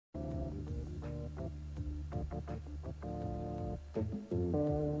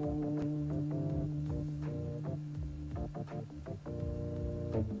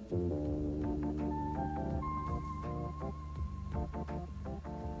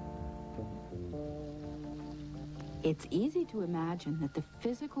It's easy to imagine that the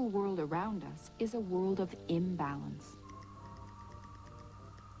physical world around us is a world of imbalance.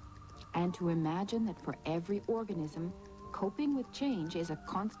 And to imagine that for every organism, coping with change is a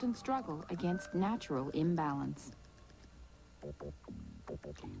constant struggle against natural imbalance.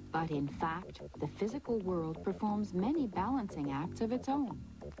 But in fact, the physical world performs many balancing acts of its own.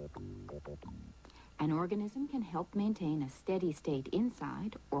 An organism can help maintain a steady state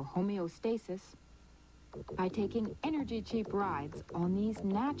inside, or homeostasis, by taking energy-cheap rides on these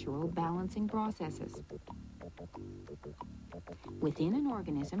natural balancing processes. Within an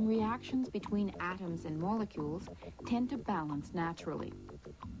organism, reactions between atoms and molecules tend to balance naturally.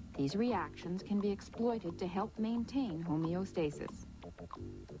 These reactions can be exploited to help maintain homeostasis.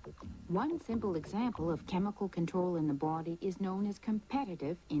 One simple example of chemical control in the body is known as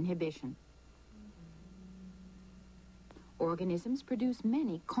competitive inhibition. Organisms produce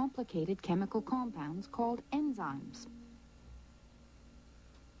many complicated chemical compounds called enzymes.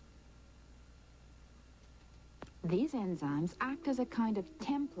 These enzymes act as a kind of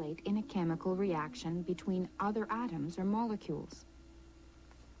template in a chemical reaction between other atoms or molecules.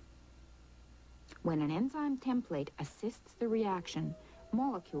 When an enzyme template assists the reaction,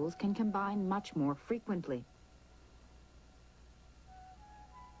 molecules can combine much more frequently.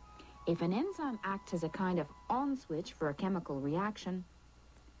 If an enzyme acts as a kind of on switch for a chemical reaction,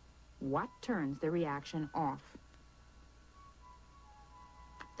 what turns the reaction off?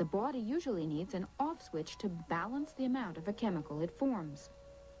 The body usually needs an off switch to balance the amount of a chemical it forms.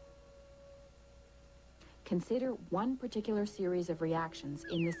 Consider one particular series of reactions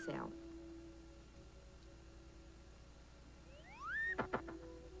in the cell.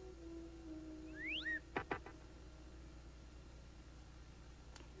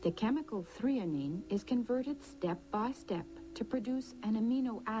 The chemical threonine is converted step by step to produce an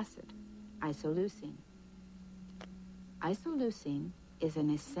amino acid, isoleucine. Isoleucine is an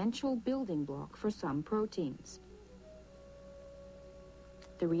essential building block for some proteins.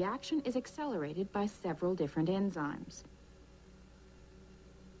 The reaction is accelerated by several different enzymes.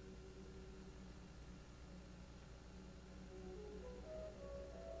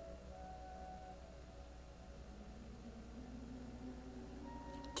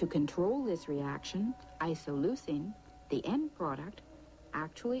 To control this reaction, isoleucine, the end product,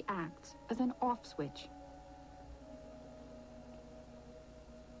 actually acts as an off switch.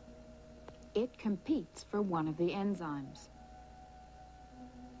 It competes for one of the enzymes.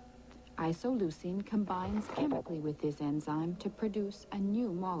 Isoleucine combines chemically with this enzyme to produce a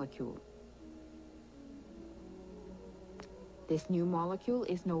new molecule. This new molecule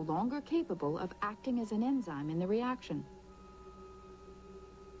is no longer capable of acting as an enzyme in the reaction.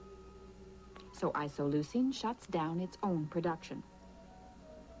 So isoleucine shuts down its own production.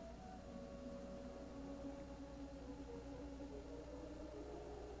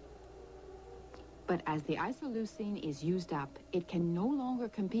 But as the isoleucine is used up, it can no longer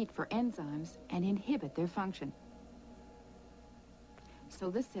compete for enzymes and inhibit their function. So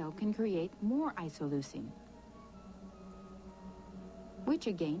the cell can create more isoleucine, which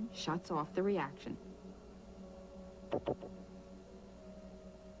again shuts off the reaction.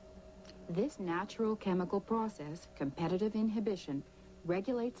 This natural chemical process, competitive inhibition,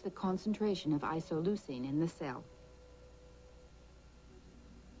 regulates the concentration of isoleucine in the cell.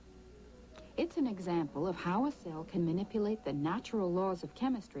 It's an example of how a cell can manipulate the natural laws of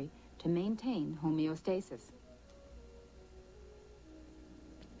chemistry to maintain homeostasis.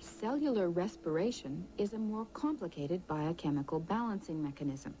 Cellular respiration is a more complicated biochemical balancing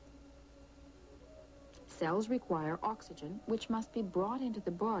mechanism. Cells require oxygen, which must be brought into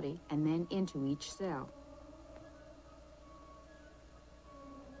the body and then into each cell.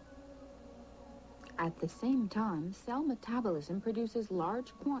 At the same time, cell metabolism produces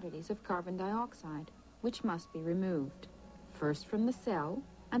large quantities of carbon dioxide, which must be removed, first from the cell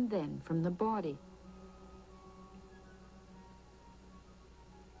and then from the body.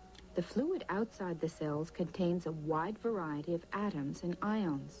 The fluid outside the cells contains a wide variety of atoms and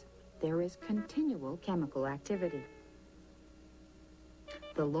ions. There is continual chemical activity.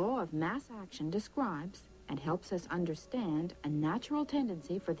 The law of mass action describes and helps us understand a natural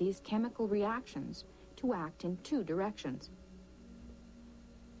tendency for these chemical reactions to act in two directions.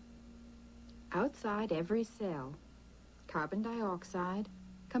 Outside every cell, carbon dioxide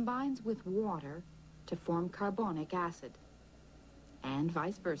combines with water to form carbonic acid, and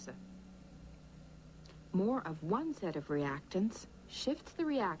vice versa. More of one set of reactants shifts the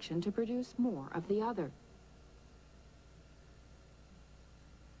reaction to produce more of the other.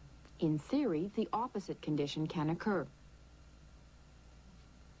 In theory, the opposite condition can occur.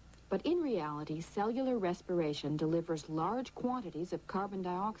 But in reality, cellular respiration delivers large quantities of carbon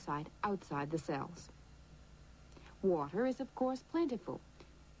dioxide outside the cells. Water is, of course, plentiful,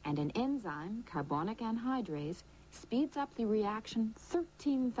 and an enzyme, carbonic anhydrase, speeds up the reaction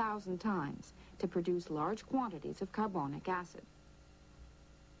 13,000 times to produce large quantities of carbonic acid.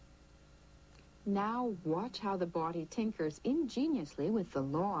 Now watch how the body tinkers ingeniously with the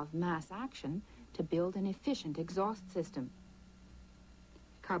law of mass action to build an efficient exhaust system.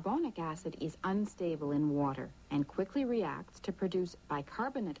 Carbonic acid is unstable in water and quickly reacts to produce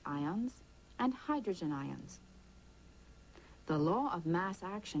bicarbonate ions and hydrogen ions. The law of mass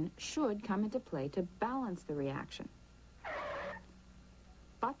action should come into play to balance the reaction.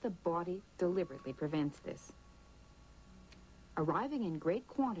 But the body deliberately prevents this. Arriving in great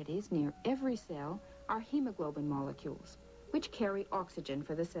quantities near every cell are hemoglobin molecules, which carry oxygen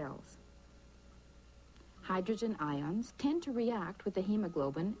for the cells. Hydrogen ions tend to react with the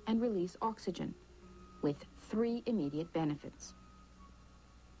hemoglobin and release oxygen, with 3 immediate benefits.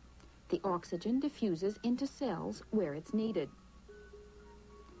 The oxygen diffuses into cells where it's needed.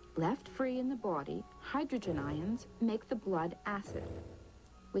 Left free in the body, hydrogen ions make the blood acid,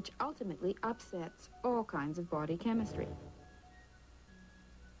 which ultimately upsets all kinds of body chemistry.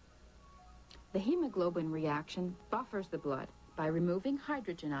 The hemoglobin reaction buffers the blood by removing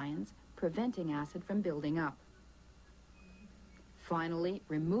hydrogen ions, preventing acid from building up. Finally,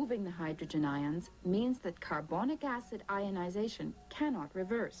 removing the hydrogen ions means that carbonic acid ionization cannot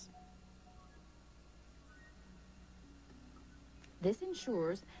reverse. This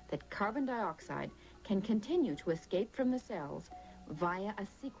ensures that carbon dioxide can continue to escape from the cells via a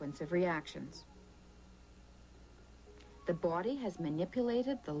sequence of reactions. The body has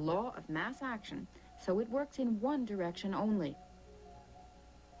manipulated the law of mass action so it works in one direction only.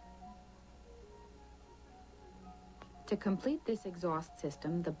 To complete this exhaust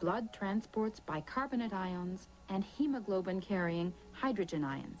system, the blood transports bicarbonate ions and hemoglobin-carrying hydrogen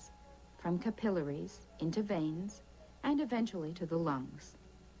ions from capillaries into veins and eventually to the lungs.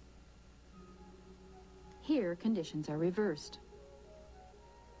 Here, conditions are reversed.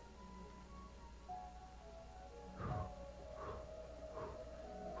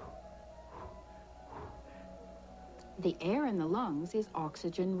 The air in the lungs is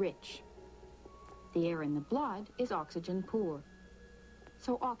oxygen-rich. The air in the blood is oxygen-poor,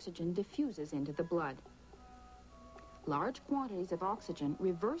 so oxygen diffuses into the blood. Large quantities of oxygen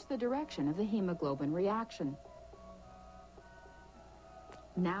reverse the direction of the hemoglobin reaction.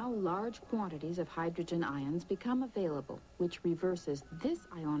 Now large quantities of hydrogen ions become available, which reverses this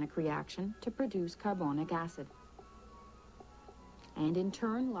ionic reaction to produce carbonic acid. And in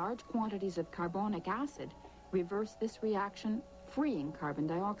turn, large quantities of carbonic acid reverse this reaction, freeing carbon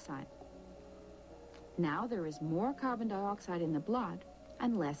dioxide. Now there is more carbon dioxide in the blood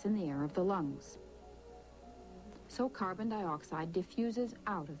and less in the air of the lungs. So carbon dioxide diffuses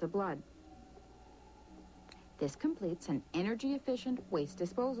out of the blood. This completes an energy-efficient waste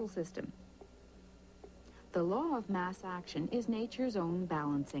disposal system. The law of mass action is nature's own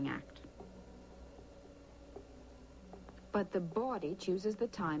balancing act. But the body chooses the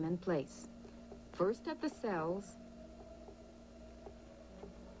time and place. First at the cells,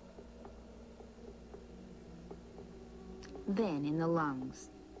 then in the lungs,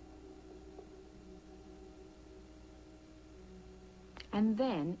 and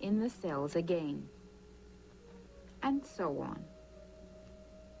then in the cells again, and so on.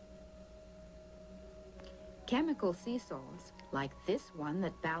 Chemical seesaws, like this one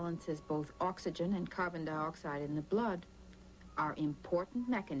that balances both oxygen and carbon dioxide in the blood, are important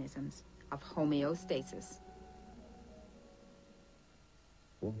mechanisms of homeostasis.